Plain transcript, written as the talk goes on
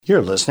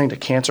You're listening to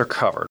Cancer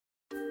Covered.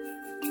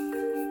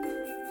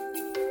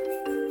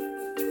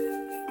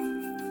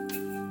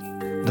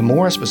 The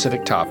more a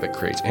specific topic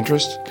creates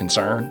interest,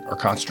 concern, or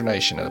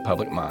consternation in the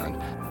public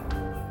mind,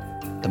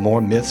 the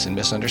more myths and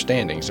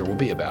misunderstandings there will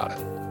be about it.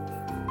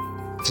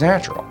 It's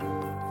natural.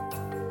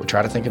 We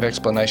try to think of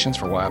explanations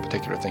for why a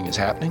particular thing is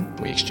happening,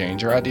 we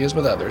exchange our ideas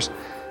with others,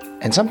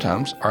 and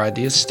sometimes our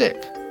ideas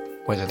stick,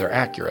 whether they're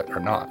accurate or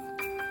not.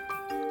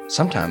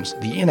 Sometimes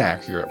the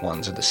inaccurate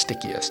ones are the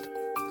stickiest,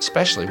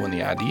 especially when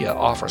the idea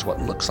offers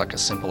what looks like a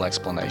simple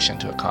explanation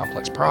to a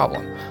complex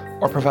problem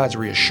or provides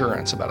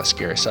reassurance about a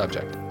scary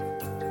subject,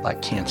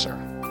 like cancer.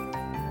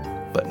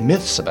 But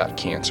myths about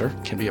cancer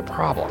can be a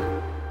problem.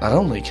 Not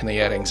only can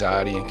they add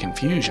anxiety and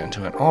confusion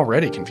to an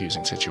already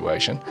confusing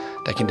situation,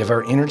 they can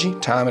divert energy,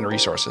 time, and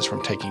resources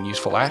from taking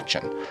useful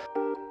action,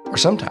 or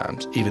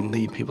sometimes even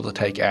lead people to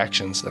take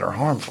actions that are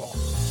harmful.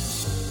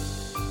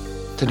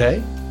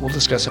 Today, we'll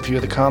discuss a few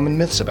of the common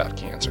myths about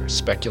cancer,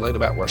 speculate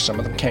about where some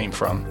of them came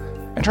from,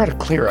 and try to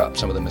clear up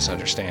some of the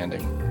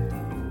misunderstanding.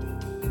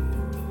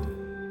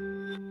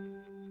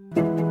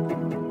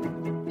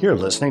 You're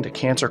listening to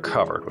Cancer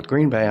Covered with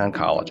Green Bay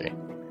Oncology,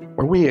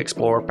 where we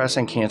explore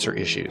pressing cancer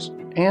issues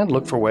and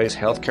look for ways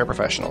healthcare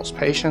professionals,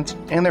 patients,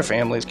 and their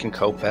families can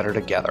cope better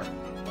together.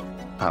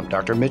 I'm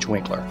Dr. Mitch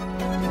Winkler.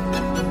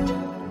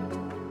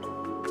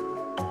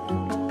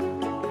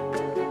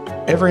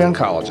 Every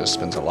oncologist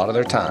spends a lot of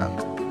their time,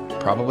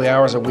 probably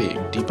hours a week,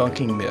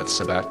 debunking myths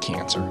about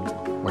cancer.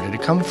 Where did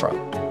it come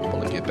from?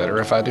 Will it get better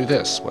if I do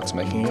this? What's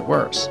making it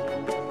worse?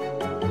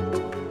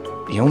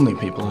 The only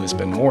people who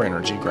spend more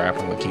energy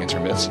grappling with cancer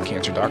myths than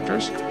cancer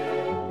doctors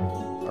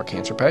are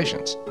cancer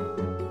patients,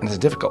 and it's a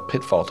difficult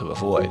pitfall to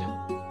avoid.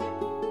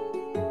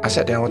 I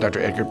sat down with Dr.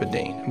 Edgar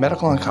Bedeen, a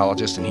medical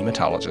oncologist and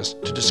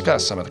hematologist, to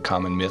discuss some of the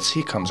common myths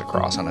he comes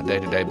across on a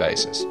day-to-day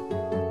basis.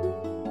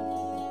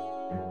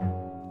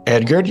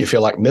 Edgar, do you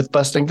feel like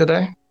myth-busting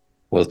today?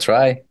 We'll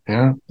try.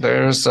 Yeah,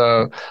 there's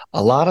a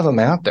lot of them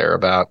out there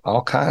about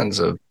all kinds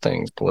of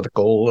things,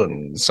 political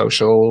and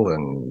social,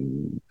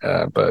 and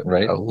but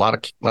right. a lot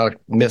of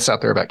myths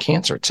out there about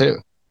cancer too.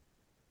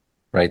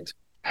 Right.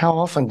 How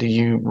often do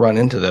you run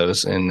into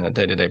those in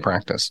day-to-day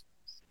practice?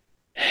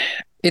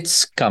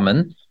 It's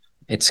common.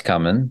 It's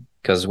common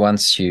because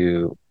once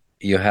you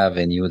have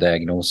a new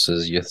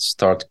diagnosis, you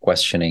start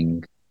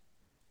questioning,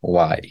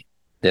 why?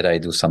 Did I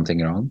do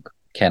something wrong?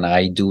 Can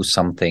I do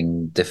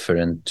something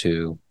different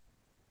to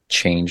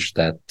change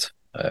that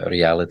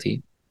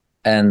reality?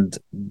 And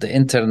the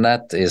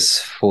internet is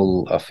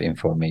full of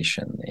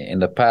information. In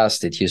the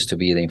past, it used to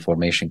be the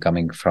information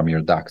coming from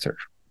your doctor.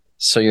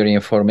 So your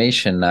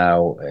information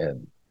now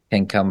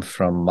can come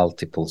from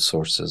multiple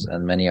sources,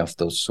 and many of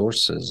those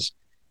sources,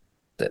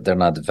 they're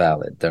not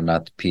valid. They're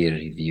not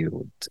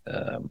peer-reviewed.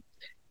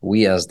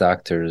 We as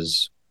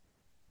doctors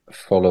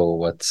follow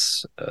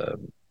what's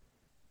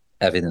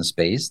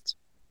evidence-based,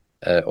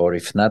 or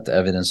if not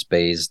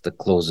evidence-based, the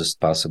closest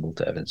possible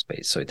to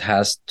evidence-based. So it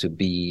has to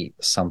be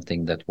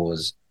something that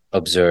was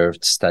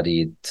observed,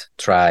 studied,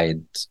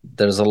 tried.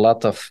 There's a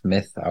lot of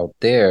myth out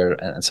there,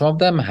 and some of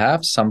them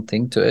have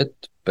something to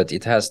it, but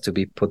it has to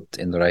be put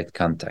in the right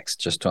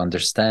context just to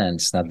understand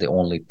it's not the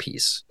only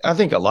piece. I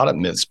think a lot of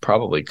myths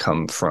probably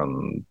come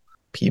from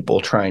people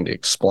trying to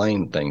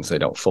explain things they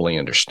don't fully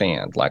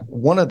understand. Like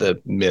one of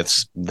the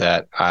myths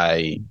that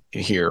I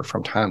hear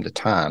from time to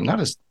time, not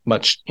as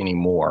much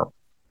anymore,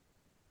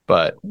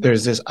 but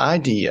there's this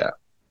idea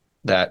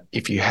that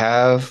if you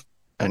have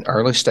an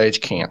early stage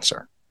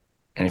cancer,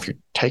 and if you're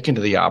taken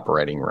to the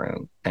operating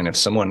room, and if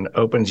someone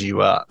opens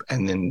you up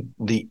and then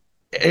the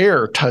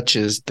air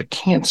touches the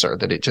cancer,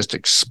 that it just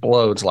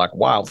explodes like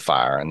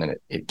wildfire and then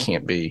it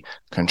can't be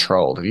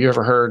controlled. Have you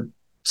ever heard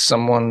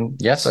someone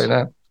say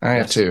that? I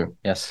have too.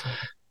 Yes.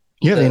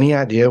 You have any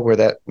idea where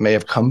that may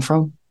have come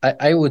from?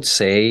 I would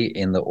say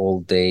in the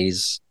old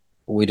days,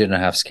 we didn't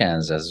have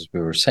scans, as we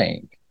were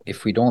saying.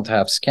 If we don't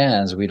have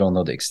scans, we don't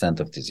know the extent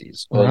of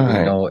disease. All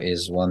we know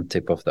is one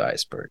tip of the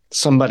iceberg.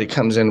 Somebody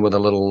comes in with a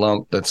little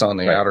lump that's on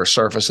the outer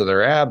surface of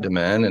their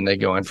abdomen, and they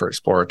go in for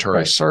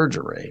exploratory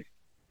surgery.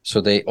 So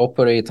they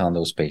operate on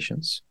those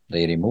patients.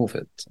 They remove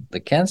it.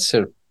 The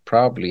cancer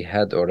probably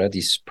had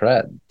already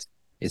spread.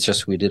 It's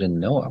just we didn't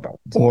know about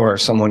it. Or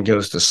someone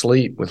goes to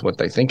sleep with what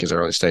they think is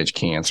early stage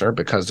cancer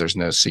because there's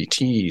no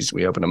CTs.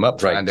 We open them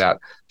up, find out,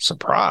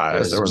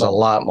 surprise, there was a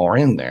lot more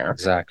in there.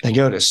 Exactly. They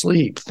go to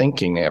sleep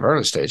thinking they have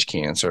early stage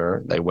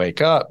cancer. They wake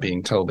up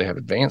being told they have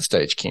advanced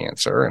stage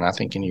cancer. And I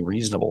think any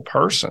reasonable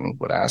person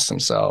would ask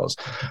themselves,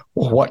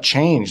 well, what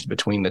changed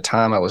between the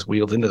time I was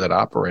wheeled into that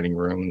operating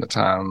room and the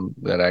time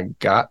that I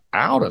got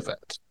out of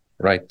it?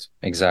 Right.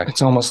 Exactly.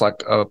 It's almost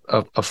like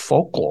a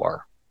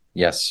folklore.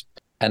 Yes.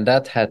 And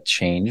that had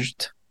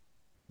changed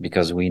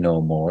because we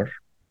know more.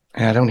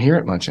 And I don't hear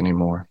it much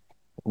anymore.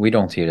 We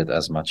don't hear it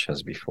as much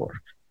as before.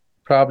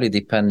 Probably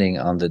depending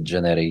on the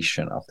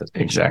generation of the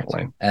patient.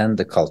 Exactly. And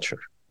the culture.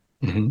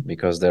 Mm-hmm.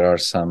 Because there are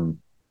some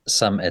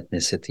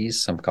ethnicities,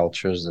 some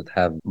cultures that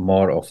have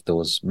more of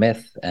those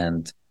myths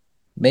and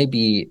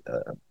maybe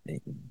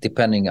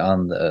depending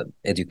on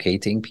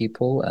educating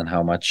people and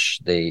how much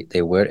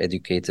they were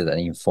educated and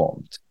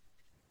informed.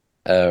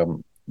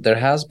 There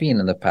has been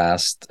in the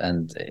past,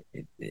 and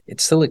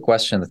it's still a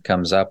question that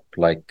comes up,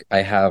 like,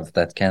 I have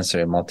that cancer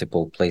in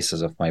multiple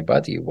places of my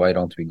body. Why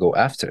don't we go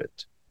after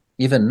it?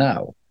 Even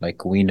now,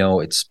 like, we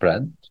know it's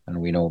spread and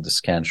we know the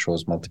scan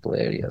shows multiple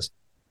areas.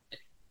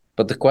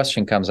 But the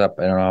question comes up,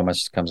 I don't know how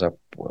much it comes up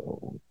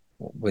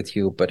with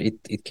you, but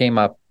it came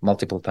up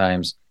multiple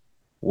times.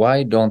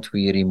 Why don't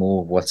we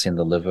remove what's in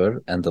the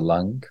liver and the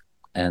lung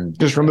and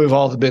just remove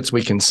all the bits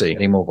we can see?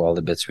 Remove all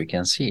the bits we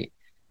can see.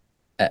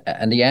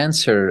 And the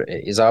answer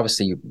is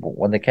obviously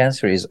when the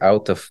cancer is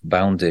out of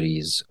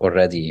boundaries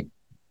already,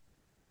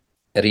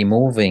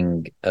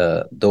 removing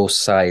those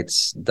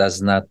sites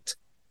does not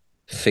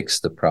fix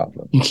the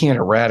problem. You can't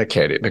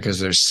eradicate it because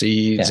there's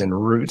seeds and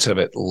roots of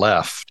it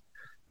left.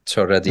 It's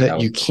already that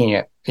out. You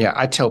can't. Yeah,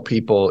 I tell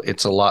people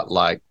it's a lot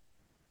like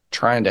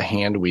trying to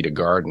hand weed a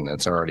garden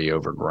that's already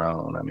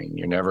overgrown. I mean,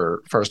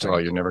 first of all,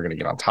 you're never going to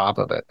get on top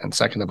of it. And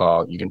second of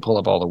all, you can pull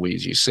up all the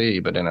weeds you see,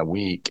 but in a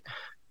week,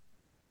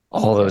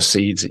 all those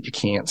seeds that you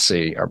can't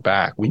see are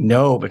back. We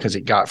know because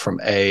it got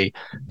from A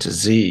to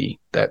Z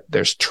that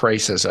there's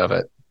traces of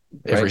it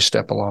every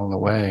step along the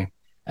way.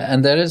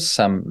 And there is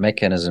some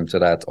mechanism to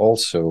that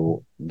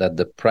also, that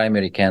the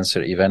primary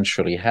cancer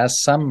eventually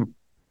has some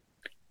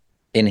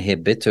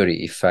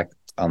inhibitory effect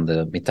on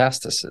the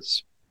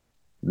metastasis.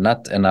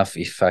 Not enough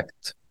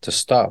effect to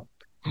stop,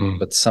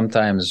 but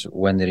sometimes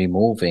when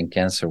removing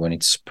cancer, when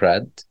it's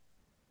spread,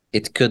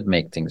 it could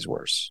make things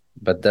worse.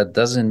 But that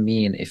doesn't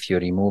mean if you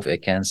remove a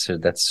cancer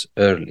that's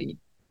early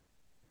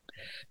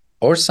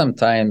or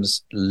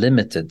sometimes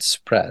limited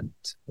spread.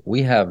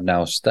 We have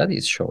now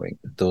studies showing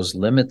those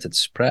limited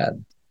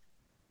spread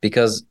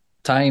because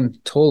time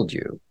told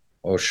you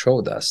or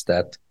showed us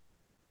that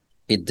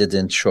it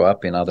didn't show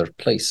up in other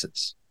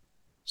places.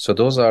 So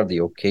those are the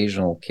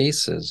occasional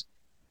cases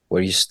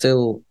where you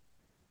still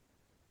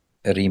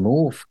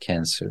remove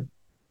cancer,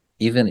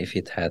 even if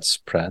it had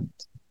spread,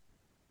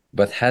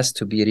 but has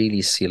to be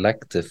really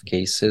selective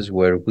cases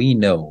where we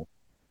know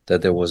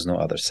that there was no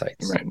other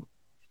sites. Right.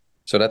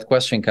 So that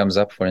question comes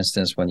up, for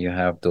instance, when you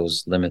have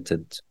those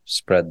limited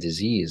spread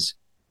disease,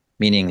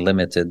 meaning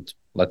limited,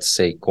 let's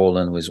say,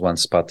 colon with one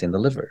spot in the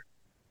liver.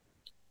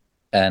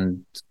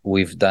 And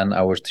we've done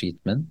our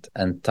treatment,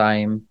 and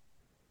time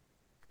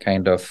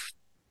kind of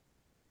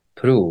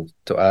proved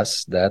to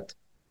us that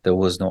there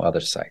was no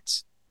other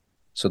sites.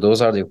 So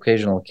those are the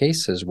occasional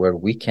cases where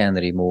we can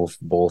remove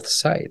both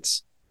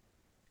sides.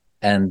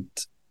 And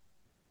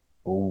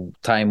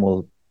time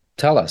will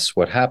tell us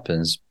what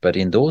happens. But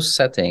in those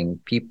settings,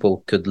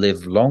 people could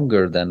live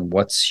longer than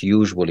what's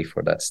usually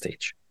for that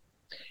stage.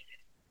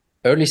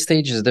 Early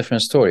stage is a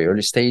different story.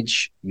 Early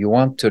stage, you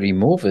want to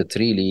remove it,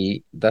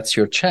 really, that's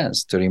your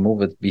chance to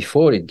remove it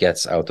before it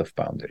gets out of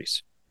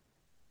boundaries.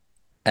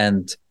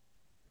 And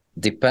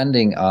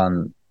depending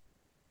on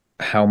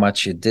how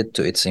much it did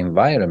to its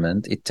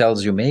environment, it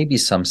tells you maybe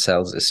some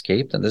cells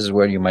escaped, and this is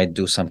where you might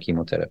do some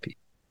chemotherapy.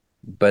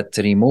 But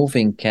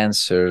removing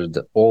cancer,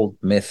 the old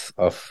myth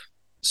of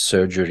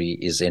surgery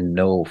is a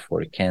no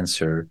for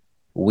cancer.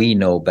 We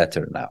know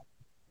better now.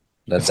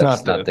 That's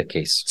not the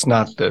case. It's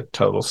not the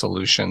total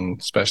solution,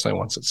 especially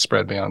once it's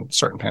spread beyond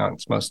certain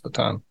pounds most of the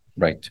time.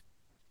 Right.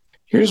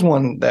 Here's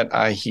one that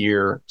I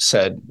hear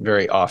said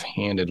very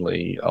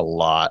offhandedly a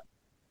lot,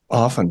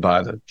 often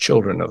by the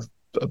children of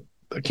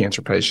a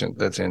cancer patient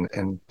that's in,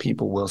 and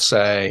people will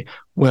say,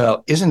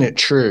 well, isn't it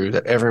true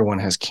that everyone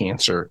has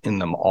cancer in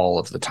them all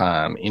of the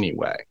time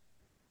anyway?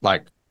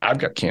 Like, I've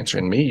got cancer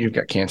in me, you've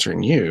got cancer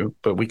in you,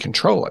 but we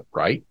control it,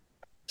 right?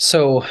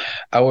 So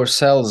our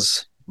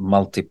cells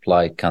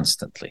multiply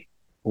constantly.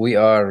 We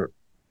are,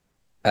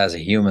 as a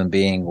human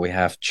being, we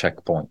have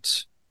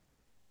checkpoints.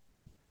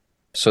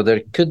 So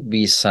there could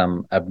be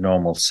some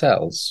abnormal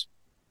cells,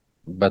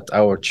 but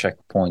our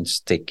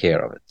checkpoints take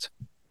care of it.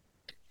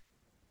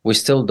 We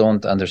still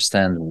don't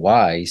understand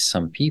why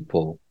some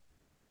people,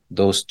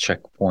 those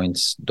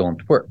checkpoints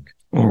don't work.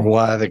 Or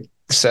why the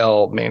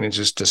cell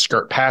manages to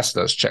skirt past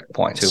those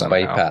checkpoints to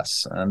somehow.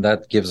 Bypass. And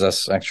that gives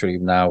us, actually,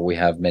 now we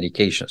have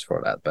medications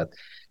for that. But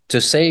to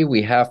say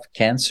we have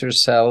cancer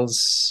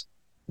cells,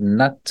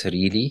 not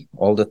really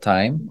all the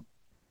time.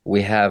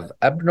 We have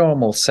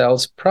abnormal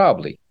cells,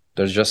 probably.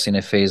 They're just in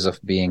a phase of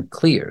being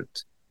cleared.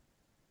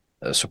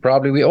 So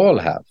probably we all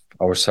have.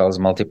 Our cells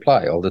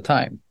multiply all the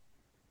time.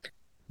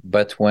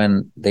 But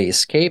when they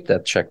escape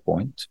that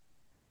checkpoint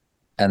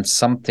and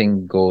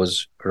something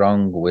goes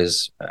wrong with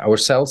our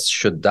cells,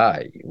 should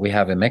die. We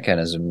have a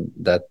mechanism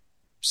that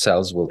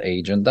cells will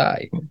age and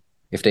die.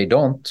 If they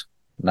don't,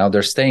 now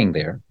they're staying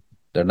there.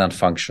 They're not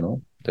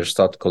functional. They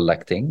start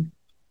collecting.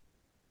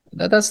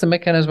 That's the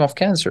mechanism of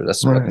cancer.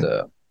 That's right.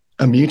 what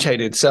a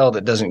mutated cell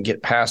that doesn't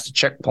get past the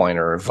checkpoint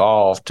or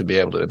evolve to be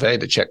able to evade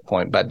the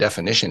checkpoint, by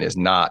definition, is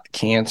not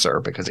cancer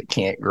because it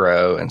can't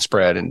grow and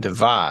spread and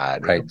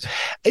divide. Right.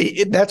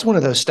 That's one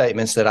of those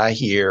statements that I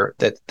hear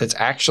that's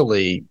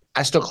actually,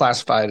 I still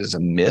classify it as a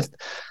myth,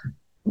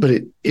 but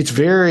it's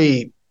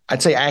very,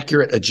 I'd say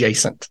accurate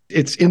adjacent.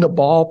 It's in the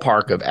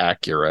ballpark of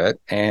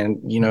accurate. And,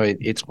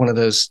 it's one of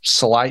those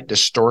slight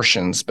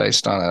distortions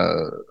based on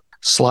a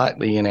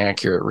slightly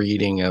inaccurate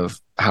reading of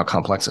how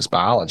complex this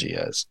biology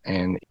is.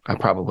 And I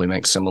probably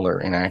make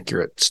similar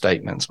inaccurate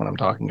statements when I'm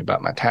talking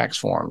about my tax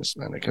forms,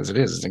 because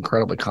it's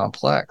incredibly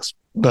complex.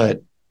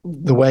 But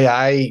the way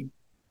I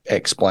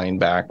explain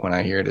back when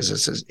I hear it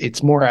is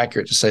it's more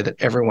accurate to say that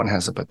everyone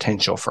has a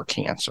potential for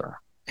cancer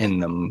in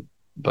them,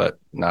 but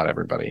not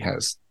everybody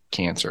has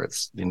cancer.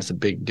 It's a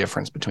big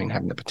difference between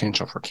having the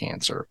potential for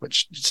cancer,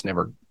 which just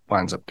never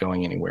winds up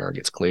going anywhere or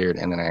gets cleared,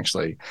 and then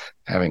actually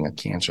having a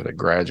cancer that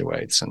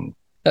graduates. And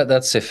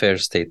that's a fair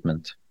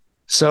statement.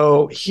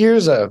 So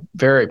here's a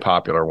very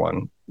popular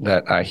one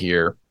that I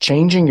hear: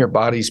 changing your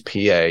body's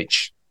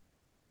pH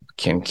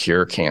can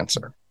cure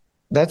cancer.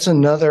 That's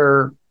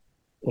another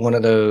one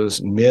of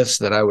those myths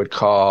that I would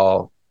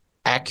call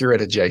accurate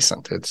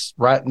adjacent. It's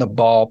right in the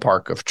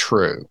ballpark of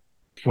true.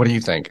 What do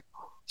you think?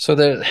 So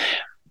there's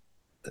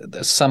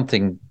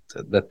something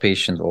that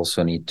patients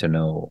also need to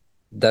know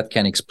that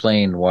can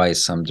explain why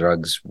some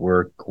drugs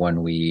work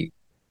when we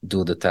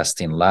do the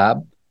test in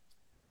lab,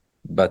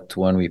 but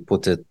when we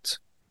put it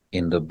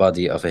in the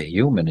body of a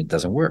human, it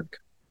doesn't work.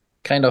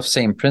 Kind of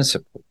same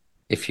principle.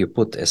 If you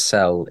put a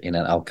cell in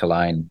an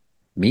alkaline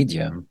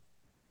medium,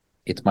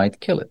 it might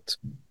kill it.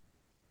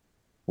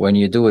 When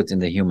you do it in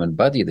the human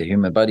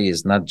body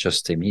is not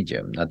just a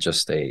medium, not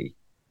just a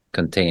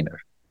container.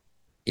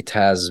 It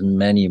has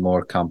many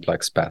more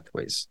complex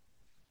pathways.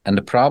 And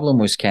the problem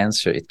with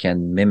cancer, it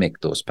can mimic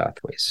those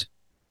pathways.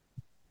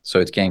 So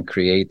it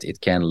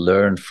can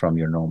learn from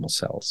your normal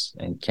cells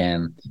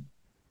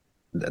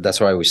that's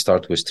why we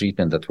start with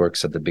treatment that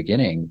works at the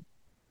beginning,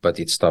 but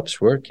it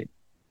stops working,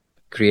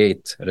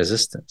 create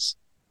resistance,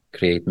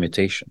 create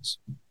mutations.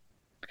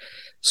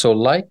 So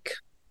like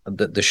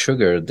the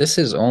sugar, this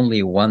is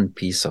only one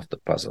piece of the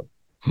puzzle.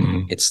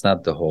 Mm-hmm. It's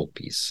not the whole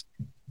piece.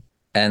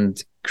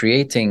 And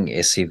creating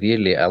a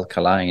severely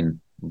alkaline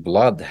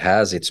blood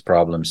has its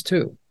problems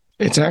too.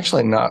 It's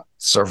actually not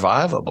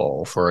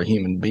survivable for a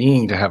human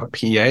being to have a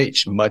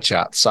pH much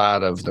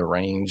outside of the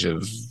range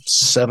of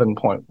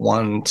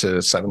 7.1 to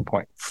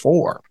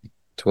 7.4.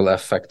 It will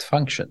affect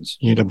functions.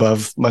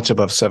 Much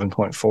above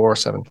 7.4,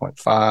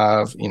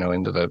 7.5,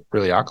 into the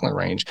really alkaline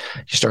range,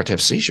 you start to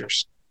have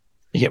seizures.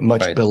 You get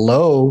much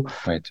below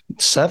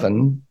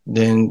 7,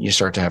 then you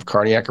start to have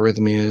cardiac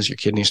arrhythmias, your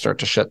kidneys start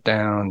to shut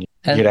down,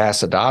 you get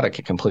acidotic,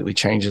 it completely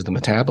changes the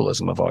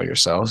metabolism of all your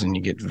cells, and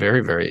you get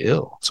very, very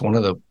ill. It's one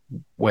of the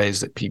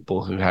ways that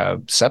people who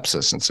have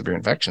sepsis and severe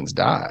infections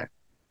die.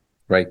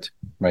 Right.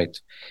 I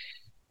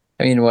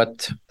mean,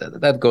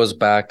 that goes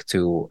back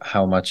to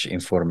how much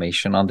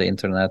information on the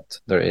internet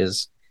there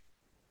is.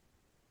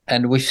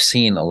 And we've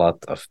seen a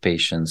lot of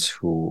patients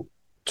who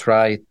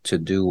try to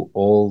do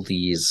all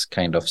these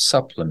kind of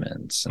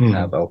supplements and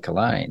have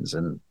alkalines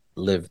and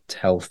lived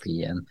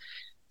healthy, and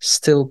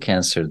still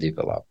cancer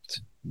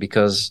developed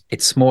because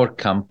it's more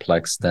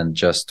complex than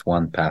just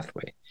one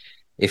pathway.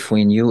 If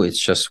we knew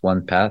it's just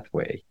one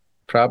pathway,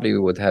 probably we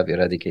would have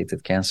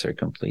eradicated cancer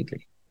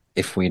completely.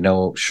 If we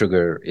know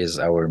sugar is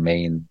our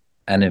main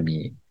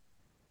enemy,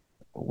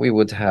 we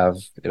would have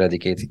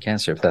eradicated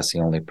cancer if that's the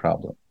only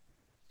problem.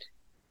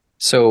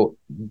 So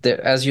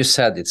as you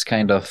said, it's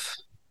kind of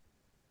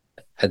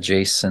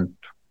adjacent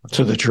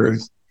to the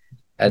truth.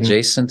 To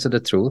the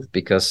truth,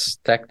 because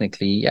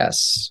technically,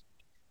 yes,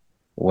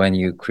 when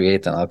you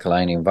create an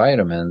alkaline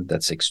environment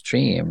that's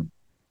extreme,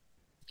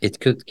 it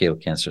could kill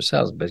cancer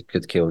cells, but it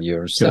could kill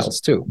your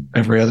cells too.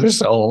 Every other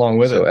cell along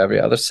with it. So every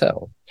other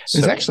cell.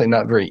 It's actually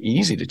not very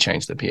easy to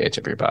change the pH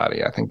of your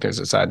body. I think there's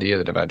this idea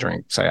that if I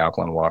drink, say,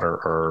 alkaline water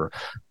or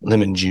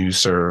lemon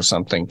juice or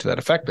something to that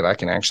effect, that I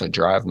can actually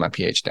drive my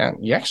pH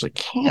down. You actually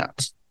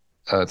can't.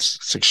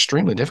 It's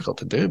extremely difficult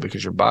to do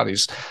because your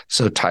body's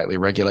so tightly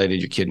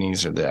regulated. Your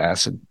kidneys are the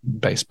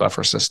acid-based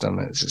buffer system.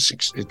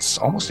 It's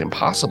almost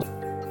impossible.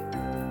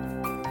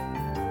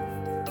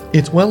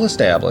 It's well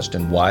established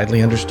and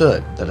widely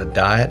understood that a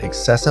diet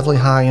excessively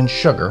high in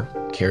sugar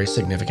carries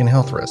significant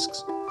health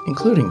risks,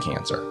 including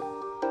cancer.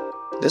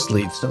 This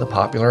leads to the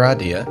popular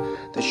idea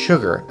that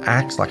sugar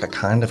acts like a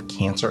kind of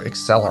cancer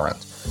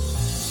accelerant,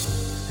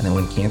 and that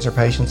when cancer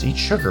patients eat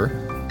sugar,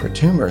 their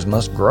tumors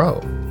must grow.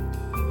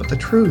 But the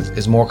truth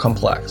is more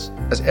complex,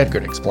 as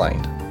Edgar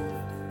explained.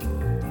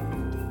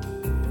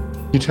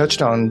 You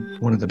touched on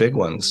one of the big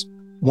ones.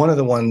 One of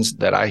the ones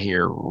that I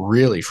hear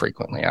really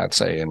frequently, I'd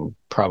say in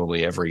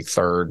probably every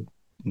third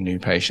new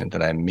patient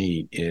that I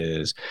meet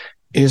is,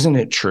 isn't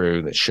it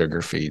true that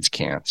sugar feeds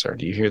cancer?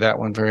 Do you hear that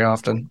one very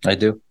often? I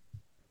do.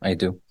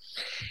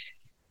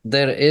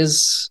 There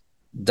is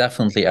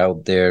definitely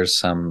out there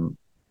some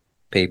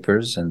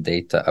papers and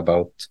data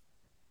about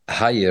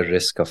higher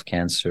risk of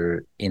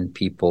cancer in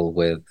people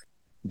with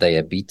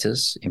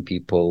diabetes, in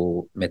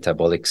people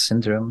metabolic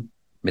syndrome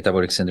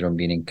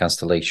meaning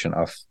constellation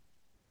of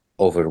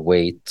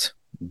overweight,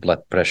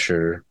 blood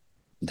pressure,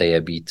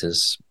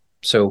 diabetes.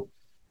 So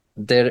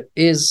there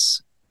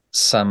is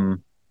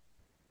some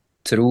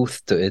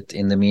truth to it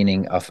in the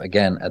meaning of,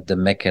 again, at the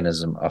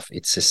mechanism of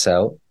it's a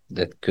cell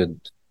that could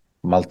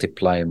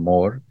multiply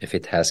more if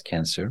it has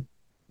cancer.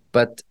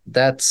 But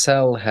that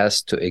cell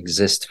has to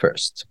exist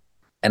first.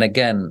 And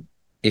again,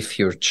 if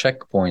your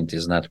checkpoint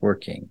is not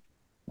working,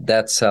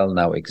 that cell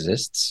now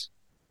exists.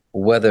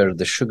 Whether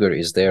the sugar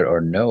is there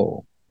or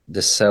no,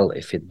 the cell,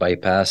 if it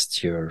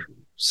bypassed your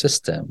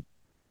system,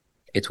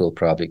 it will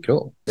probably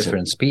grow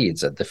different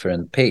speeds at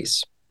different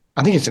pace.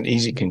 I think it's an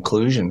easy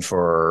conclusion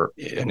for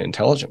an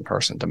intelligent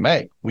person to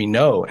make. We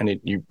know, and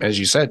as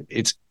you said,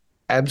 it's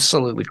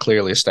absolutely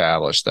clearly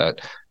established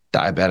that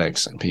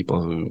diabetics and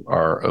people who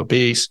are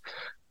obese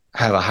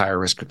have a higher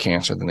risk of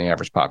cancer than the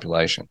average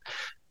population.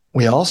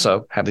 We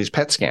also have these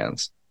PET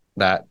scans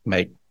that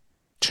make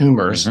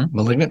tumors,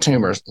 malignant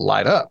tumors,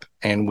 light up.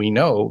 And we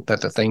know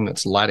that the thing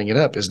that's lighting it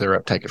up is their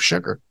uptake of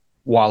sugar.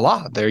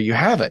 Voila, there you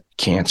have it.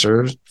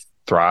 Cancer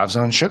thrives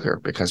on sugar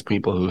because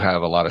people who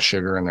have a lot of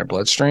sugar in their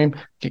bloodstream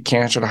get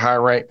cancer at a high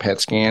rate. PET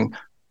scan,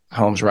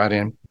 homes right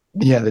in.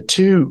 Yeah, the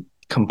two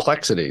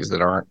complexities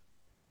that aren't,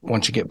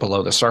 once you get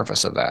below the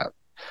surface of that,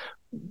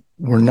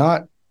 we're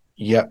not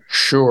yet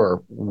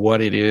sure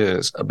what it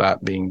is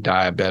about being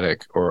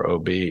diabetic or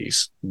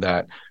obese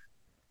that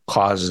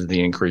causes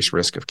the increased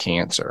risk of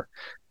cancer.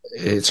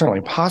 It's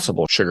certainly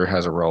possible sugar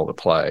has a role to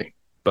play,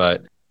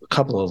 but a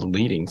couple of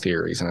leading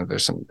theories, and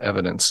there's some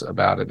evidence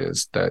about it,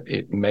 is that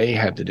it may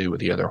have to do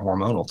with the other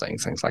hormonal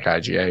things like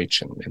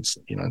IGH and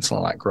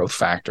insulin-like growth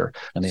factor.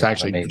 And it's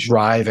actually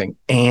driving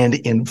and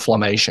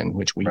inflammation,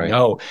 which we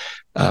know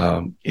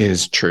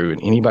is true.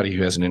 And anybody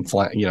who has an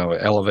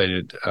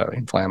elevated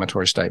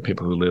inflammatory state,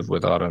 people who live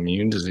with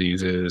autoimmune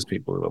diseases,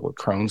 people who live with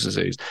Crohn's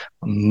disease,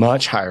 a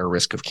much higher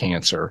risk of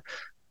cancer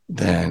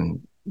than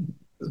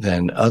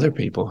other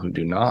people who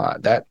do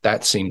not.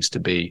 That seems to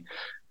be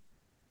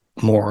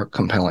more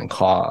compelling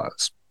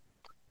cause.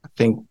 I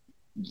think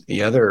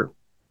the other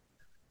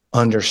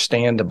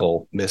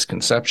understandable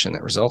misconception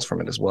that results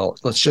from it as well,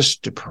 let's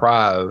just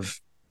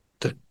deprive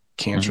the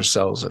cancer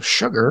cells of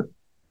sugar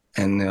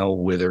and they'll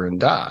wither and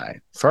die.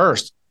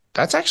 First,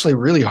 that's actually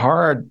really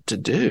hard to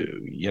do.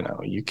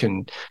 You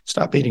can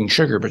stop eating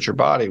sugar, but your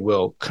body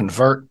will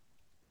convert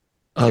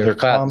other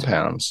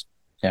compounds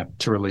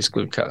to release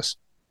glucose.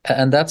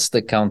 And that's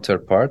the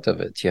counterpart of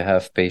it. You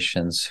have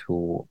patients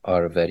who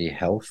are very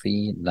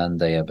healthy,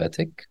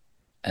 non-diabetic,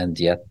 and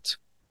yet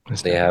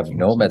they have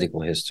no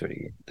medical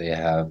history. They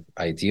have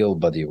ideal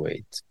body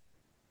weight,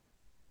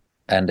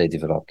 and they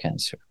develop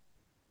cancer.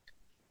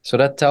 So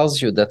that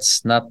tells you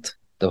that's not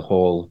the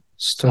whole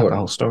story. Not the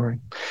whole story.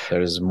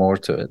 There is more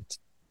to it.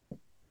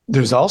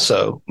 There's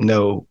also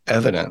no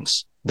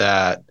evidence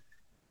that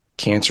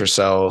cancer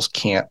cells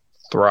can't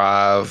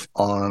thrive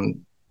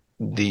on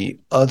the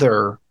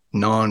other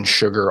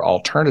non-sugar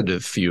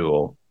alternative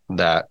fuel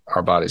that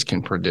our bodies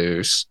can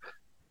produce,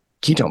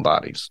 ketone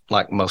bodies,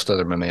 like most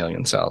other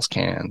mammalian cells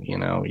can.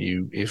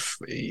 If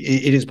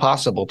it is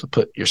possible to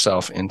put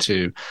yourself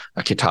into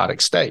a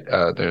ketotic state,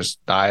 there's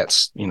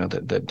diets,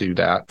 that do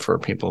that for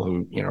people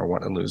who,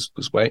 want to lose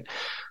weight.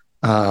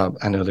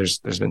 I know there's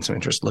been some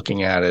interest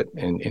looking at it,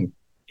 and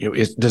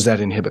does that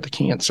inhibit the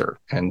cancer?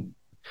 And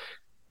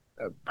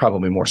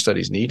probably more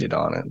studies needed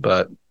on it,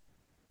 but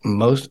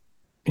most,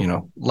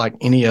 like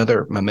any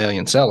other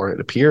mammalian cell, or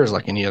it appears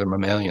like any other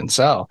mammalian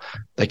cell,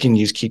 they can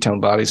use ketone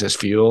bodies as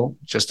fuel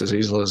just as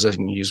easily as they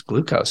can use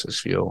glucose as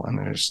fuel. And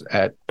there's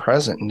at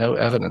present no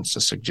evidence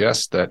to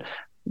suggest that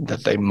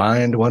they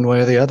mind one way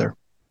or the other.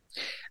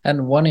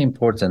 And one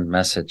important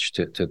message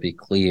to be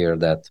clear,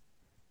 that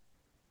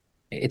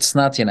it's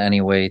not in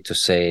any way to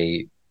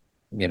say,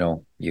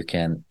 you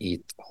can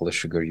eat all the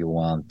sugar you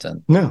want.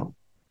 And no,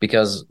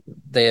 because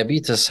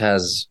diabetes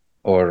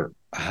or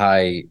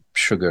high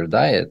sugar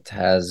diet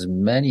has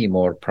many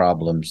more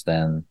problems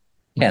than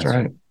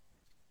cancer.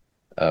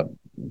 That's right.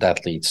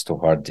 That leads to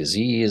heart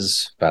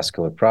disease,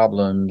 vascular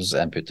problems,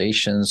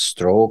 amputations,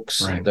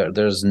 strokes. Right.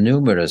 There's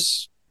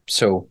numerous.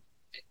 So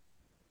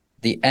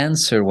the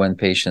answer when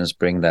patients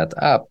bring that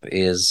up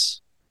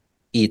is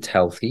eat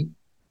healthy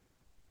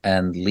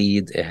and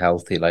lead a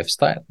healthy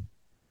lifestyle.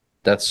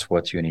 That's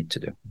what you need to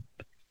do.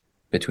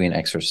 Between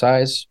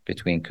exercise,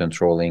 between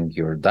controlling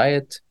your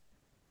diet,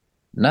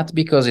 not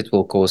because it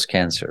will cause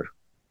cancer.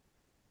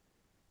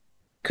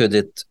 Could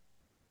it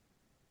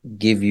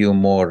give you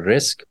more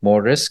risk?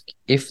 More risk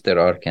if there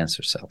are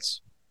cancer cells.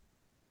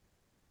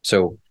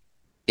 So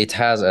it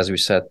has, as we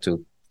said,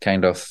 to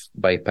kind of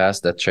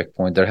bypass that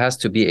checkpoint. There has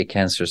to be a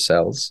cancer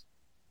cells.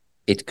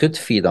 It could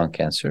feed on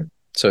cancer.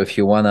 So if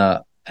you want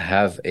to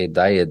have a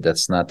diet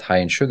that's not high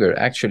in sugar,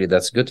 actually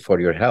that's good for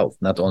your health,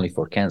 not only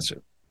for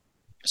cancer.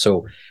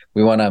 So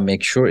we want to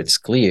make sure it's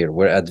clear.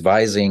 We're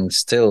advising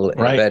still a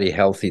very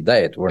healthy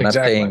diet. We're not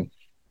saying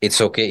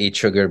it's okay, eat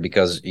sugar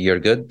because you're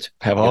good.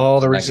 Have all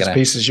the Reese's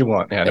Pieces you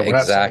want. Yeah, we're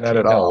not saying that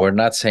at all. No, we're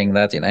not saying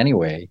that in any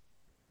way.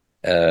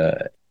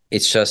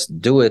 It's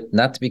just do it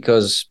not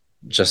because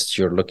just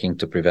you're looking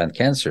to prevent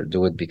cancer.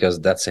 Do it because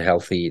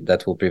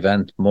that will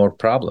prevent more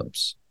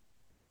problems.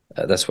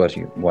 That's why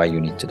you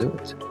need to do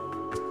it.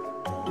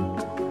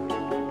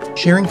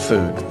 Sharing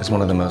food is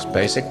one of the most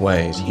basic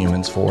ways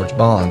humans forge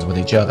bonds with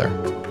each other.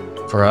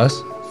 For us,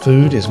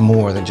 food is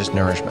more than just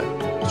nourishment.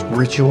 It's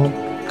ritual,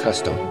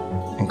 custom,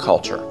 and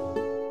culture.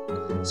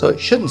 So it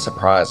shouldn't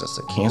surprise us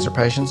that cancer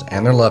patients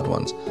and their loved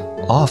ones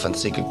often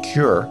seek a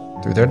cure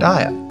through their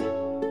diet.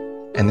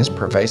 And this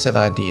pervasive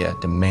idea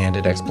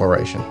demanded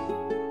exploration.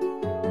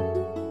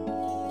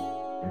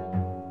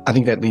 I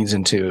think that leads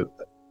into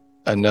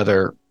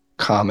another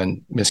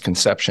common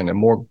misconception, a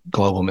more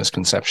global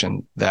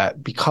misconception,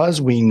 that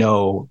because we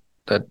know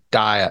that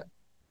diet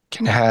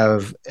can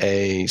have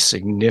a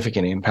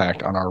significant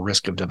impact on our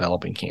risk of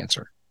developing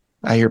cancer.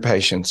 I hear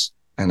patients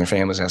and their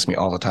families ask me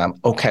all the time,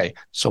 okay,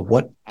 so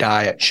what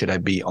diet should I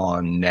be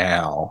on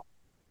now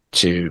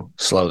to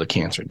slow the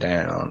cancer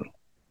down?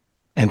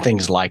 And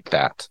things like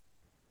that.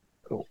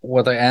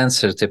 What I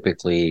answer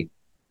typically,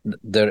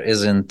 there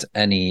isn't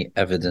any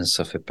evidence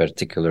of a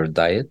particular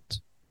diet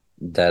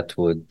that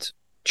would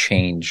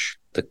change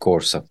the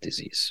course of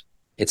disease.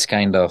 It's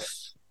kind of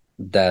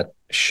that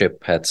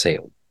ship had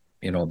sailed.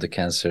 The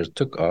cancer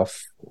took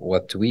off.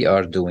 What we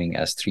are doing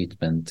as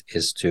treatment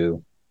is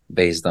to,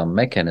 based on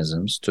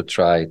mechanisms, to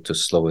try to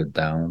slow it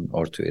down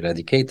or to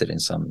eradicate it in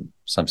some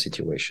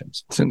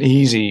situations. It's an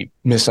easy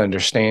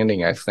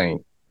misunderstanding, I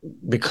think,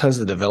 because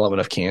the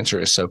development of cancer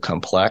is so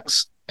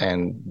complex.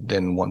 And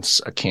then once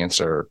a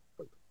cancer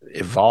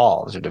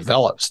evolves or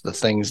develops, the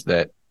things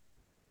that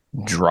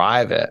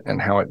drive it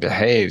and how it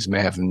behaves may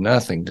have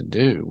nothing to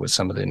do with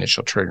some of the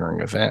initial triggering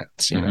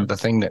events. The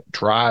thing that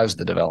drives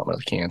the development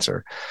of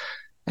cancer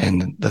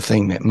and the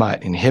thing that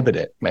might inhibit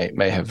it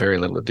may have very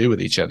little to do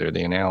with each other.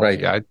 The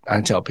analogy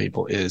I tell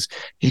people is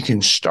you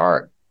can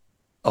start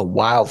a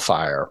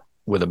wildfire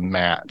with a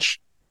match,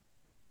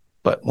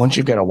 but once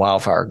you've got a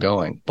wildfire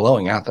going,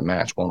 blowing out the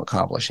match won't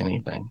accomplish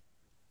anything.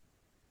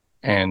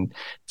 And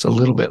it's a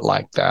little bit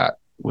like that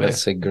with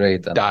That's a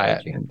great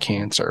diet and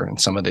cancer and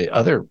some of the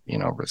other,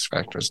 risk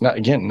factors. Not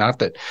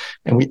that,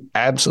 and we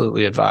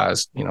absolutely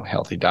advise,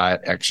 healthy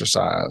diet,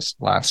 exercise,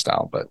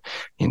 lifestyle. But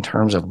in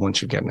terms of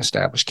once you get an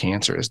established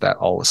cancer, is that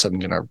all of a sudden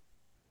going to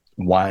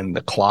wind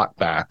the clock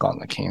back on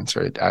the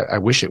cancer? I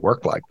wish it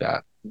worked like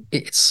that.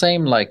 It's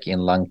same like in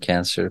lung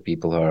cancer,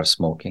 people who are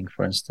smoking,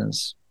 for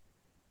instance.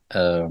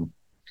 Not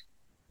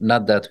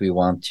that we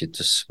want you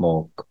to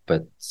smoke,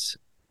 but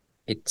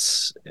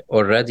it's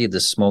already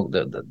the smoke.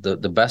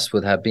 The best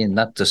would have been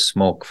not to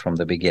smoke from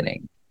the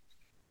beginning.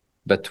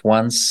 But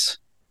once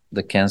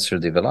the cancer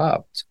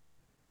developed,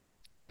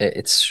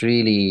 it's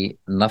really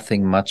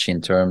nothing much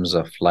in terms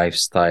of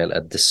lifestyle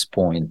at this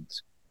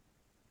point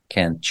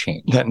can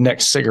change. That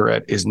next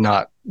cigarette is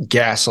not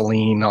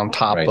gasoline on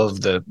top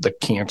of the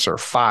cancer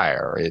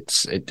fire.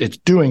 It's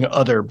doing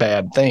other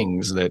bad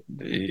things that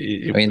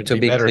to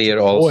be clear,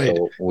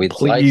 also, we'd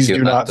like you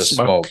not to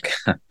smoke.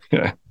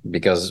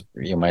 Because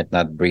you might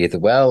not breathe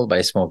well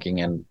by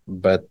smoking,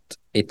 but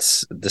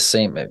it's the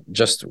same.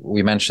 Just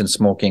we mentioned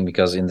smoking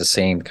because in the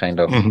same kind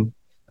of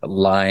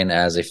line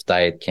as if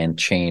diet can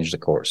change the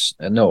course.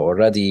 No,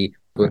 already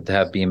would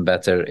have been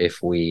better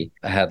if we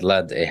had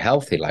led a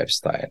healthy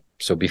lifestyle.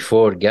 So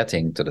before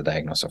getting to the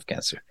diagnosis of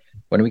cancer,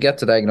 when we get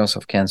to diagnosis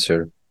of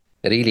cancer,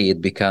 really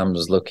it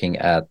becomes looking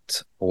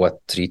at what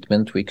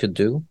treatment we could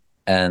do,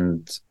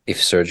 and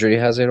if surgery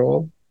has a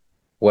role,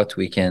 what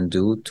we can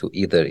do to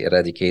either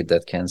eradicate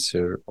that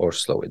cancer or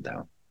slow it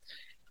down.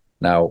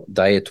 Now,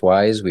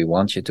 diet-wise, we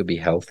want you to be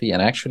healthy.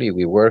 And actually,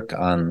 we work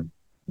on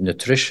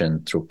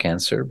nutrition through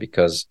cancer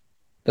because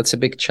that's a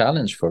big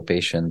challenge for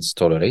patients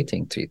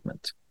tolerating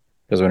treatment.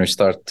 Because when we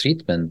start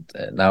treatment,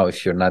 now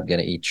if you're not going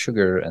to eat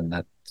sugar and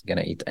not going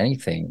to eat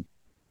anything,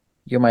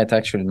 you might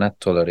actually not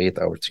tolerate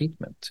our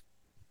treatment.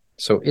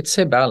 So it's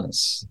a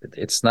balance.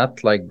 It's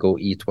not like go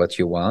eat what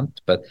you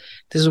want, but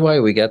this is why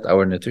we get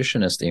our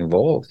nutritionist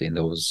involved in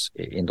those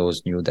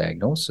new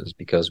diagnoses,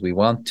 because we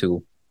want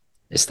to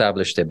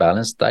establish a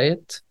balanced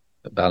diet,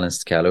 a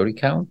balanced calorie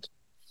count,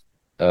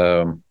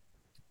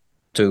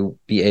 to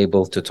be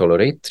able to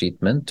tolerate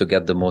treatment to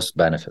get the most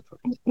benefit.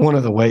 One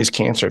of the ways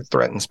cancer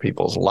threatens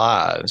people's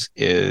lives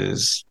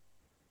is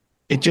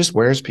it just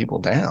wears people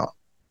down.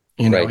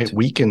 It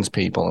weakens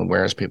people and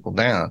wears people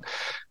down.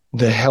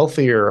 The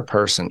healthier a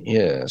person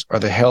is, or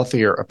the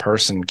healthier a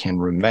person can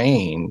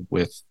remain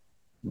with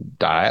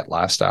diet,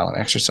 lifestyle, and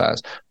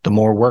exercise, the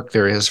more work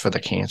there is for the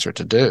cancer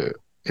to do.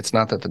 It's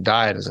not that the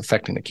diet is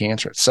affecting the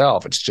cancer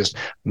itself. It's just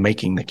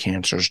making the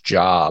cancer's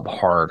job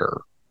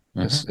harder,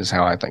 is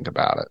how I think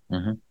about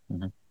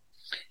it.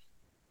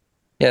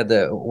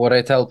 Yeah, what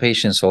I tell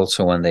patients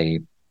also when they,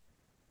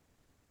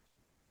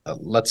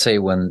 let's say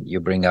when you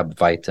bring up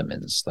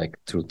vitamins, like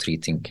through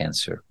treating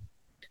cancer,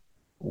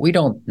 we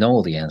don't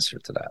know the answer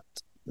to that.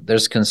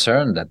 There's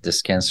concern that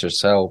this cancer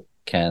cell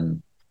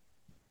can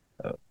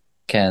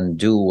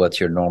do what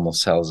your normal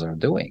cells are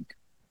doing,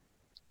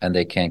 and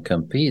they can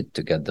compete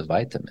to get the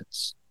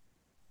vitamins.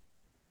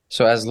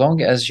 So as long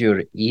as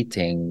you're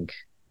eating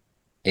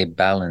a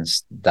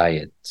balanced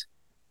diet,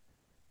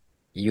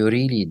 you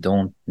really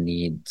don't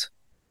need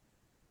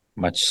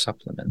much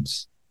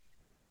supplements.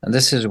 And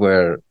this is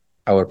where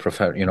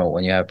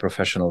when you have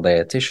professional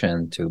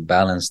dietitian to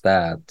balance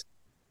that,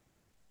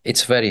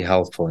 it's very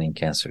helpful in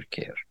cancer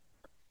care.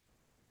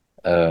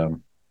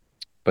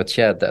 But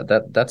yeah,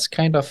 that's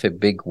kind of a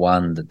big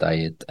one, the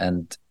diet,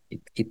 and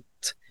it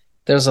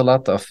there's a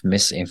lot of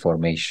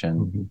misinformation,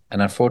 Mm-hmm.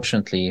 and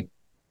unfortunately,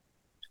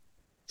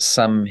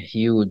 some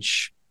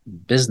huge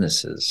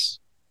businesses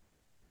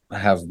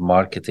have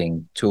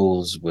marketing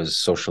tools with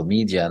social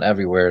media and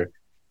everywhere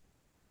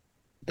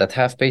that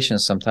have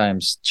patients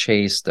sometimes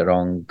chase the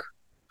wrong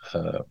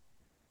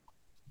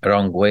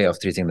way of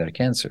treating their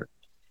cancer.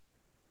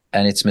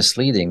 And it's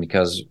misleading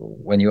because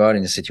when you are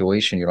in a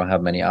situation, you don't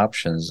have many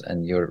options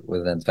and you're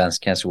with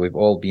advanced cancer. We've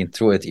all been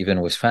through it,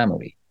 even with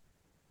family.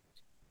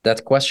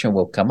 That question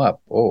will come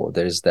up. Oh,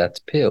 there's that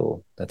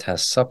pill that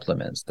has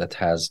supplements,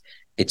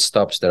 it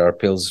stops. There are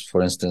pills,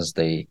 for instance,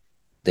 they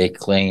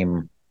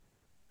claim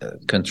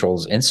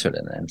controls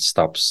insulin and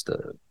stops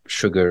the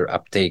sugar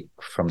uptake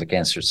from the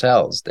cancer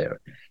cells. There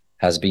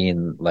has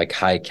been like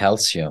high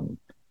calcium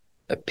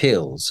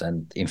pills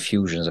and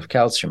infusions of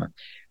calcium.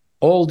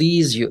 All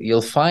these,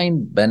 you'll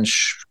find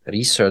bench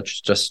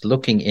research just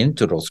looking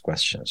into those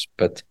questions,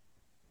 but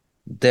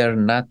they're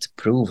not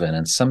proven.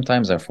 And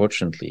sometimes,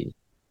 unfortunately,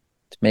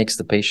 it makes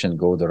the patient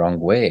go the wrong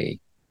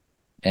way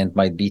and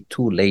might be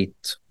too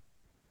late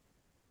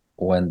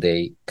when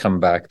they come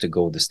back to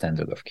go the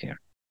standard of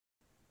care.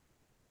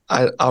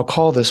 I'll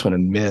call this one a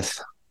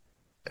myth.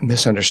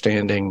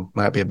 Misunderstanding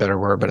might be a better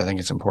word, but I think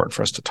it's important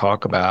for us to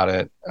talk about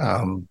it.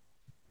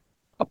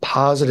 A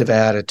positive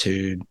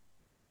attitude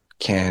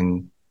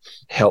can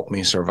help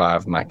me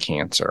survive my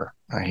cancer.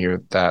 I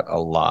hear that a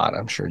lot.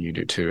 I'm sure you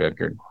do too,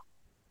 Edgar.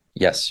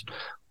 Yes.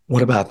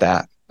 What about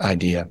that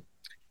idea?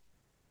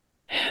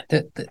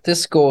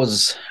 This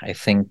goes, I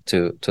think,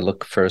 to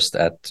look first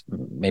at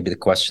maybe the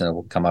question that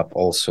will come up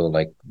also,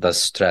 like,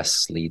 does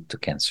stress lead to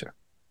cancer?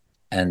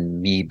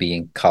 And me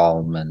being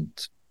calm, and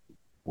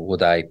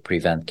would I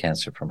prevent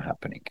cancer from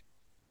happening?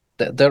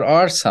 There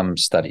are some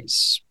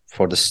studies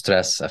for the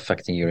stress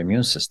affecting your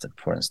immune system,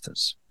 for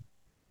instance.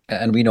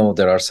 And we know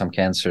there are some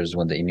cancers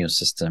when the immune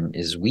system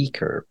is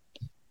weaker.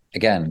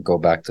 Again, go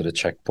back to the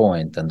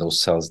checkpoint and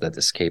those cells that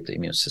escape the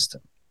immune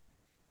system.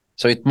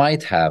 So it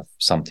might have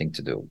something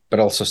to do, but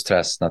also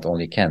stress, not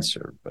only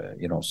cancer.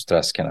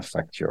 Stress can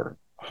affect your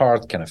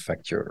heart, can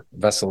affect your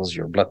vessels,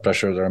 your blood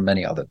pressure. There are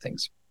many other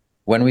things.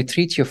 When we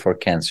treat you for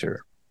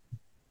cancer,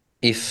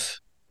 if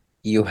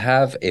you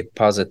have a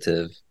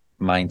positive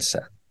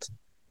mindset,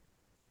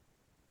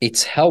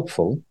 it's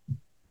helpful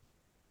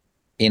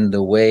in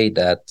the way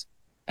that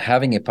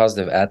having a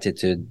positive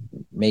attitude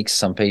makes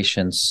some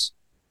patients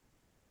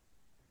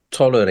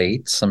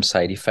tolerate some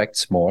side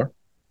effects more,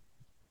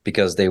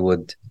 because they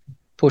would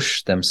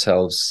push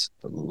themselves.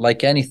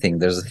 Like anything,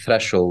 there's a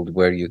threshold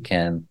where you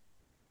can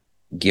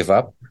give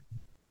up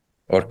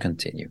or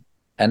continue.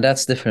 And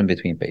that's different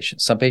between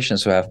patients. Some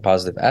patients who have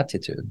positive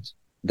attitudes,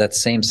 that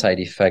same side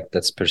effect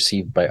that's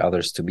perceived by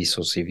others to be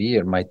so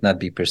severe might not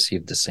be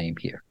perceived the same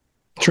here.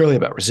 It's really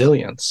about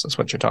resilience. That's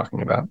what you're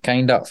talking about.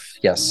 Kind of,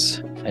 yes.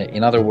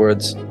 In other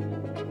words,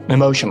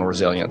 emotional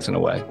resilience in a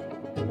way.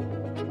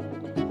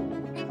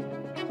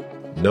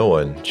 No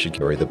one should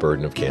carry the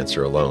burden of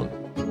cancer alone.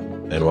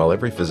 And while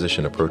every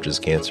physician approaches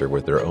cancer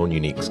with their own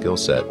unique skill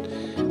set,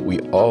 we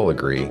all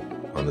agree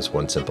on this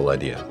one simple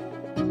idea.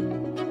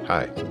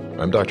 Hi,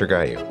 I'm Dr.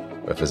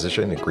 Gayu, a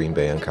physician at Green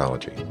Bay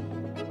Oncology.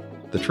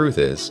 The truth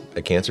is,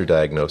 a cancer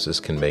diagnosis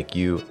can make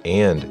you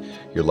and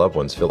your loved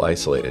ones feel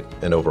isolated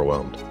and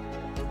overwhelmed.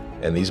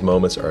 And these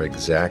moments are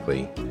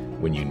exactly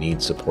when you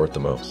need support the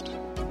most.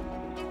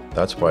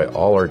 That's why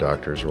all our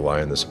doctors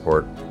rely on the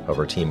support of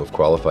our team of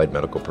qualified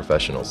medical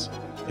professionals.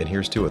 And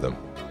here's two of them.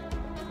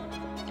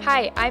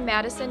 Hi, I'm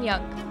Madison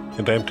Young.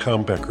 And I'm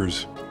Tom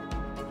Beckers.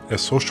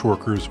 As social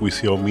workers, we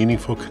see how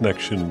meaningful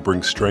connection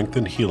brings strength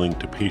and healing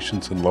to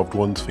patients and loved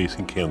ones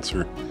facing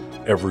cancer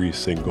every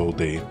single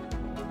day.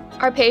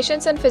 Our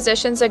patients and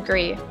physicians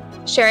agree.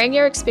 Sharing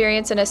your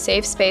experience in a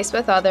safe space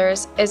with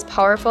others is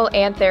powerful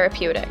and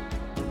therapeutic.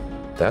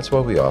 That's why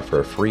we offer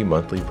a free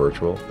monthly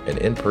virtual and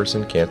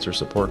in-person cancer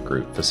support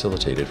group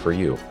facilitated for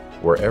you,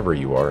 wherever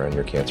you are on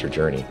your cancer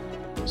journey.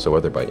 So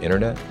whether by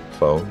internet,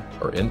 phone,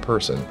 or in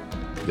person,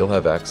 you'll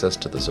have access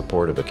to the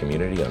support of a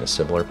community on a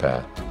similar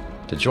path.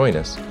 To join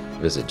us,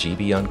 visit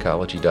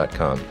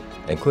gbOncology.com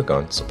and click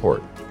on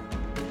Support.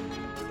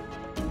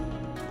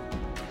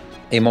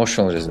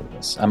 Emotional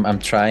resilience. I'm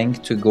trying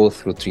to go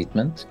through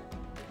treatment.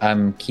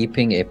 I'm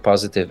keeping a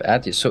positive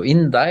attitude. So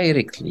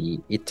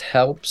indirectly, it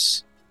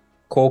helps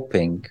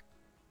coping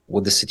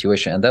with the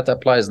situation. And that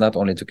applies not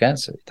only to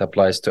cancer, it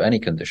applies to any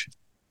condition.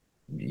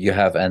 You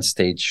have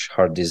end-stage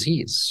heart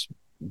disease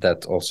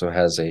that also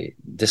has a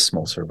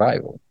dismal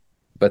survival.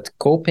 But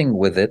coping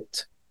with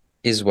it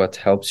is what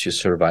helps you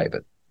survive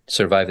it.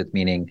 Survive it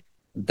meaning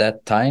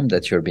that time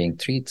that you're being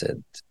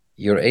treated,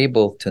 you're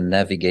able to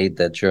navigate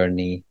that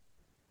journey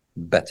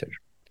better.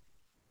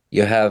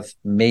 You have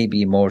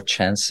maybe more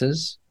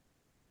chances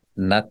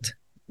not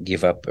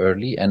give up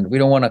early. And we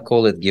don't want to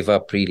call it give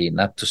up, really,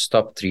 not to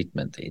stop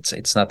treatment.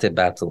 It's not a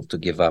battle to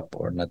give up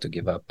or not to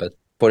give up. But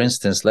for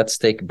instance, let's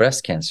take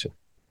breast cancer,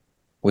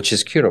 which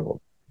is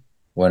curable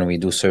when we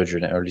do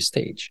surgery in an early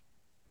stage.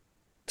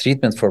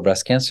 Treatment for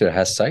breast cancer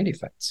has side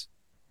effects,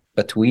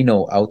 but we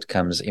know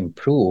outcomes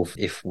improve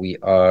if we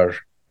are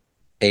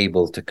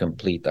able to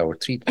complete our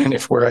treatment. And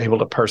if we're able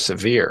to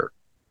persevere.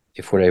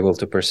 If we're able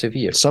to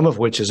persevere. Some of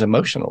which is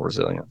emotional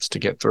resilience to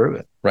get through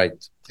it. Right.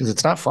 Because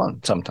it's not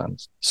fun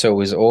sometimes. So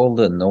with all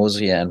the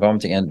nausea and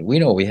vomiting, and we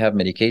know we have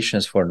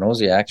medications for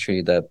nausea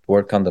actually that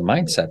work on the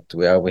mindset.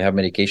 We have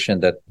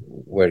medication that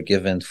were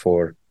given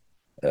for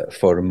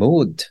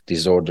mood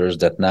disorders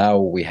that now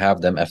we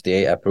have them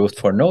FDA approved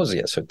for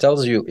nausea. So it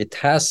tells you it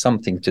has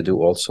something to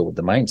do also with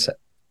the mindset.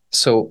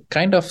 So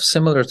kind of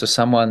similar to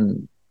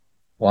someone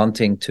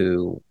wanting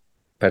to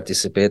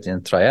participate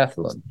in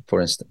triathlon,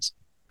 for instance.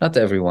 Not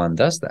everyone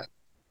does that,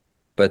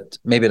 but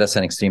maybe that's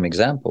an extreme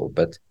example.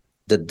 But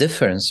the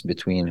difference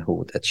between who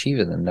would achieve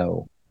it and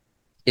no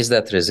is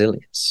that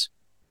resilience.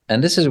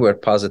 And this is where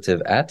positive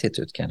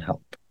attitude can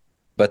help.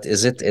 But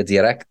is it a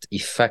direct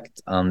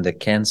effect on the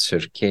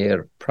cancer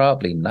care?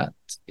 Probably not.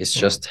 It's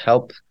just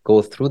help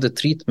go through the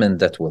treatment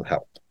that will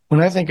help. When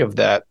I think of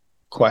that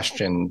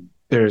question,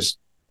 there's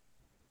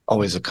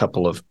always a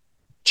couple of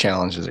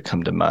challenges that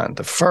come to mind.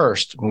 The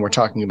first, when we're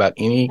talking about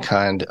any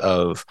kind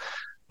of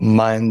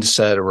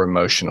mindset or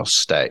emotional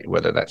state,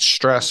 whether that's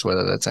stress,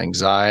 whether that's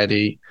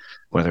anxiety,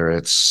 whether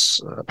it's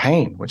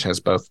pain, which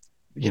has both,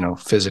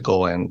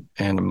 physical and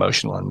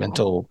emotional and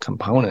mental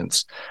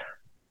components,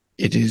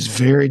 it is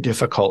very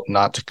difficult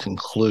not to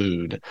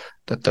conclude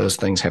that those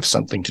things have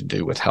something to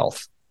do with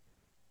health.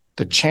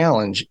 The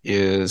challenge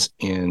is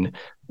in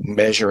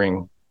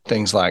measuring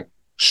things like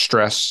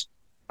stress,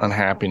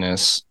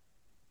 unhappiness,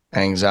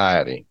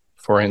 anxiety.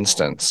 For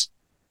instance,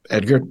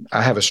 Edgar,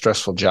 I have a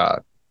stressful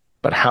job.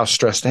 But how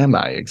stressed am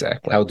I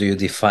exactly? How do you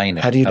define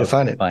it? How do you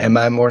define it? Am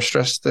I more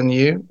stressed than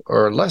you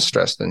or less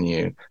stressed than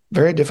you?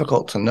 Very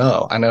difficult to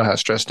know. I know how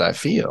stressed I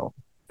feel.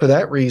 For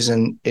that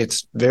reason,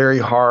 it's very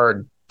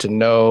hard to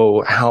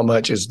know how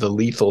much is the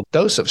lethal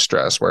dose of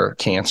stress where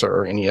cancer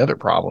or any other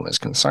problem is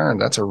concerned.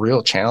 That's a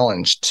real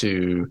challenge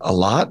to a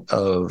lot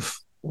of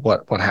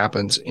what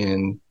happens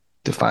in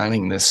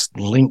defining this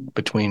link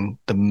between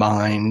the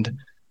mind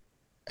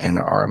and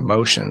our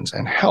emotions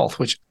and health,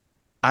 which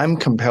I'm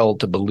compelled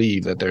to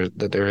believe that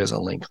there is a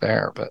link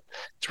there, but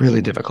it's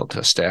really difficult to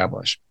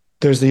establish.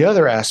 There's the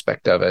other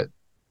aspect of it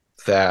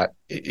that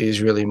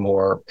is really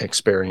more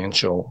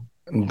experiential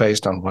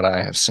based on what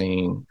I have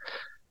seen.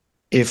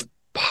 If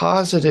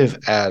positive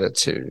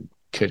attitude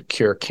could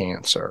cure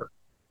cancer,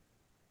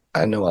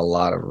 I know a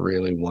lot of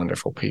really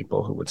wonderful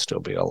people who would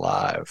still be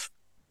alive.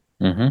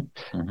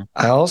 Mm-hmm. Mm-hmm.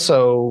 I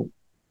also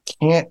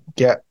can't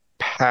get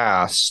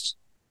past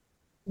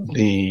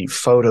the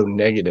photo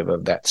negative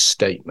of that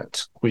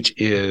statement, which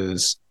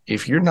is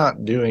if you're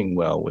not doing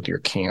well with your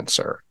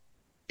cancer,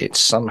 it's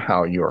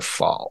somehow your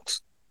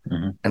fault.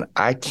 Mm-hmm. And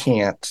I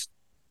can't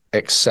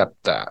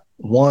accept that.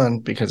 One,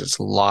 because it's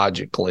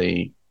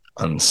logically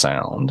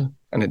unsound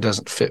and it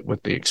doesn't fit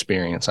with the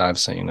experience I've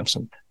seen of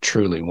some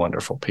truly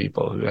wonderful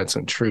people who had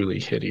some truly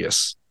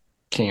hideous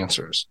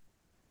cancers.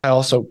 I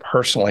also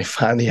personally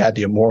find the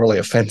idea morally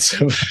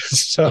offensive.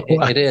 So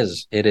it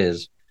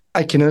is.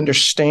 I can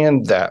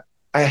understand that.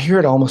 I hear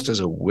it almost as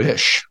a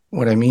wish.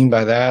 What I mean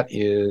by that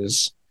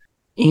is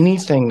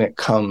anything that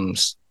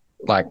comes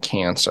like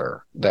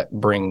cancer that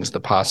brings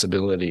the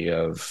possibility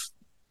of,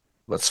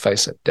 let's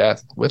face it,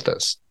 death with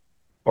us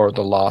or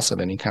the loss of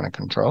any kind of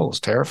control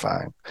is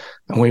terrifying.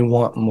 And we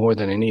want more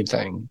than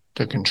anything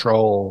to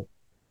control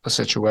a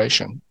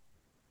situation.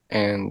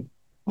 And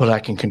I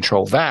can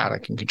control that. I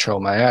can control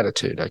my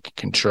attitude. I can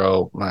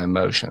control my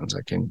emotions.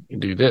 I can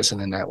do this,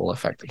 and then that will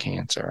affect the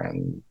cancer.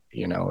 And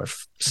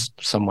if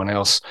someone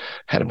else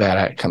had a bad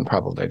outcome,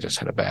 probably they just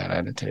had a bad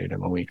attitude.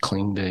 And when we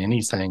cling to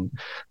anything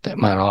that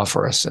might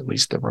offer us at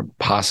least the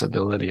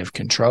possibility of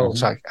control, mm-hmm.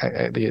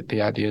 So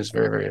the idea is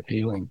very, very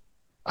appealing.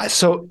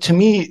 So to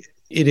me,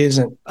 it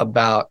isn't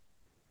about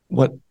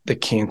what the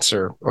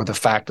cancer or the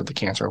fact of the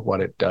cancer,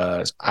 what it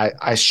does.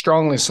 I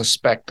strongly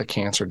suspect the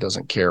cancer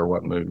doesn't care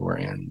what mood we're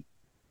in.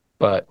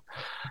 But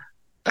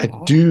I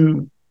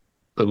do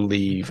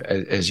believe,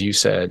 as you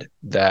said,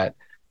 that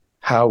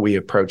how we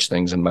approach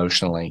things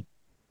emotionally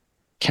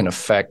can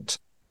affect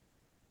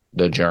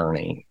the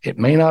journey. It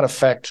may not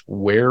affect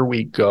where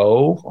we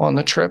go on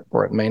the trip,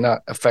 or it may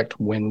not affect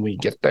when we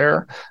get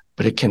there,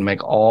 but it can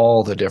make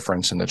all the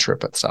difference in the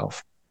trip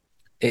itself.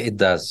 It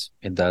does.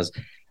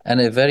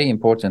 And a very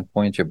important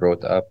point you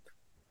brought up,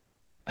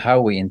 how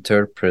we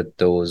interpret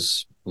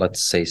those,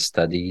 let's say,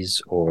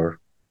 studies or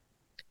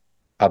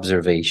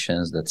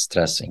observations that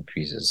stress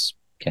increases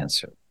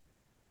cancer.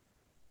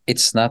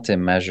 It's not a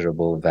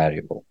measurable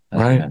variable,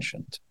 as right. I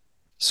mentioned.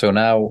 So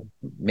now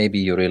maybe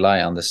you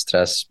rely on the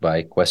stress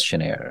by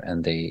questionnaire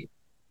and they,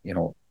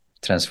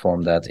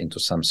 transform that into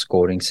some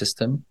scoring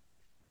system.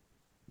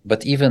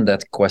 But even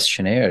that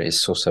questionnaire is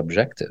so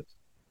subjective.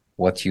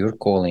 What you're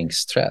calling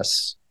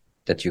stress,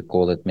 that you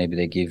call it, maybe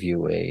they give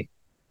you a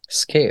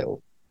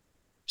scale,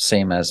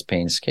 same as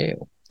pain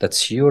scale.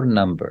 That's your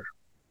number.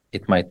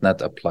 It might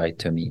not apply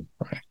to me.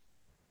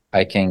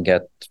 I can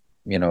get,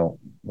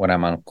 when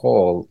I'm on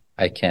call,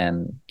 I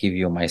can give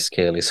you my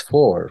scale is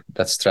 4.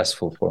 That's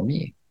stressful for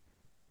me.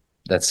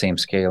 That same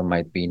scale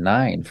might be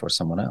 9 for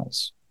someone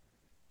else.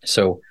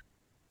 So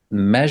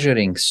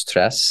measuring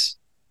stress,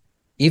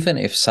 even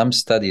if some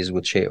studies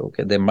would say,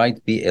 okay, there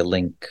might be a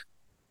link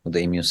with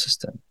the immune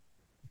system,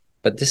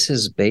 but this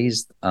is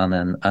based on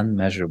an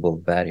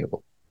unmeasurable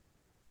variable.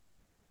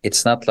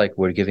 It's not like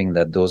we're giving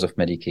that dose of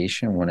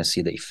medication, we want to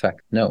see the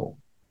effect. No.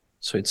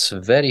 So it's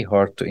very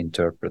hard to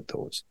interpret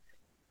those.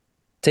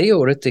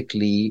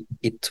 Theoretically,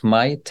 it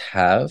might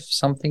have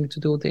something to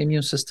do with the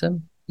immune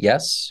system.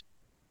 Yes.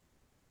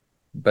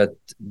 But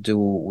do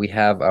we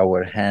have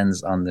our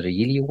hands on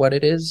really what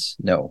it is?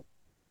 No,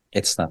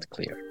 it's not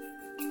clear.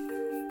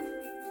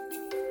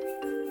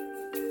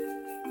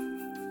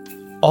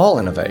 All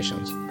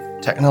innovations,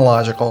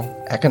 technological,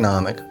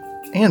 economic,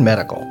 and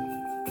medical,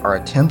 are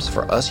attempts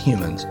for us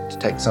humans to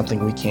take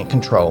something we can't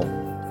control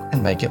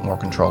and make it more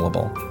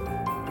controllable.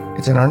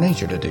 It's in our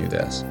nature to do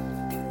this.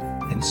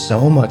 And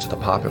so much of the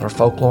popular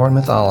folklore and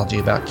mythology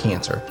about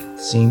cancer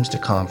seems to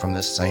come from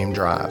this same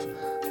drive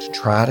to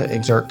try to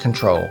exert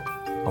control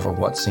over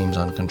what seems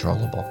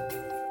uncontrollable.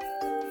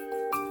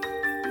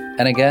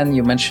 And again,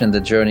 you mentioned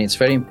the journey. It's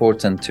very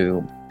important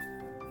to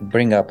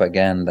bring up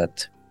again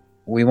that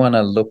we want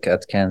to look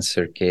at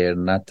cancer care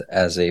not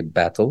as a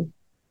battle.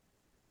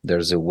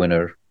 There's a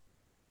winner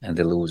and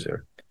a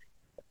loser.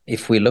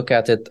 If we look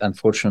at it,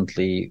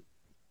 unfortunately,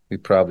 we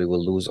probably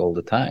will lose all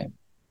the time.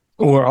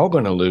 We're all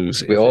going to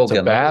lose if it's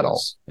a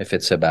battle. If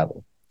it's a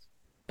battle.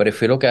 But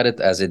if we look at it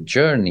as a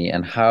journey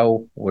and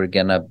how we're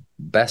going to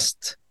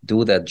best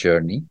do that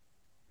journey,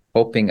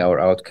 hoping our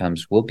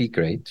outcomes will be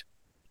great.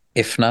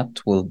 If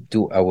not, we'll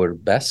do our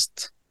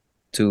best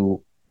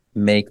to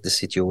make the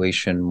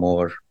situation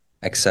more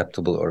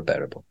acceptable or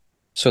bearable.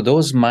 So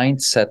those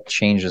mindset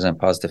changes and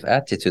positive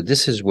attitude,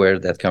 this is where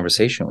that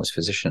conversation with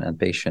physician and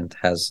patient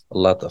has a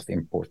lot of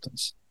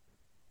importance.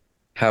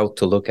 How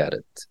to look at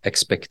it,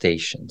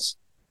 expectations,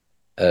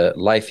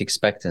 life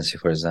expectancy,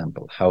 for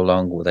example. How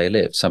long would I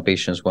live? Some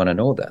patients want to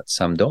know that,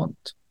 some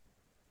don't.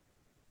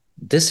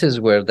 This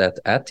is where that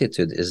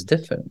attitude is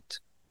different,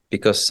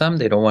 because some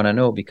they don't want to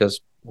know,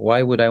 because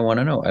why would I want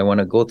to know? I want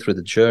to go through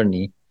the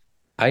journey.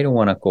 I don't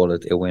want to call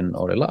it a win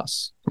or a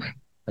loss.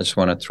 I just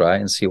want to try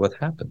and see what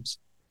happens.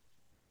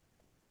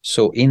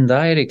 So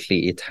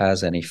indirectly, it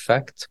has an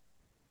effect.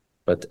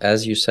 But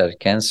as you said,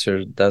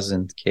 cancer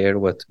doesn't care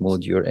what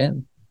mood you're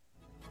in.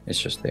 It's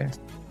just there.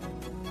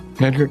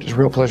 Edgar, it's a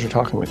real pleasure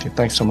talking with you.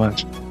 Thanks so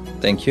much.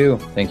 Thank you.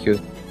 Thank you.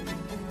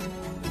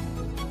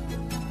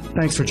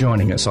 Thanks for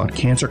joining us on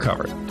Cancer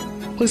Covered.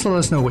 Please let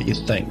us know what you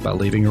think by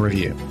leaving a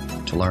review.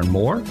 To learn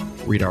more,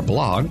 read our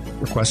blog,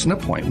 request an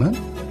appointment,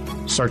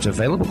 search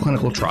available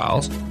clinical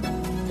trials,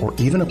 or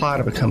even apply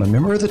to become a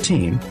member of the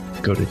team,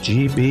 go to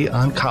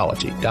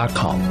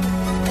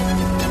gbOncology.com.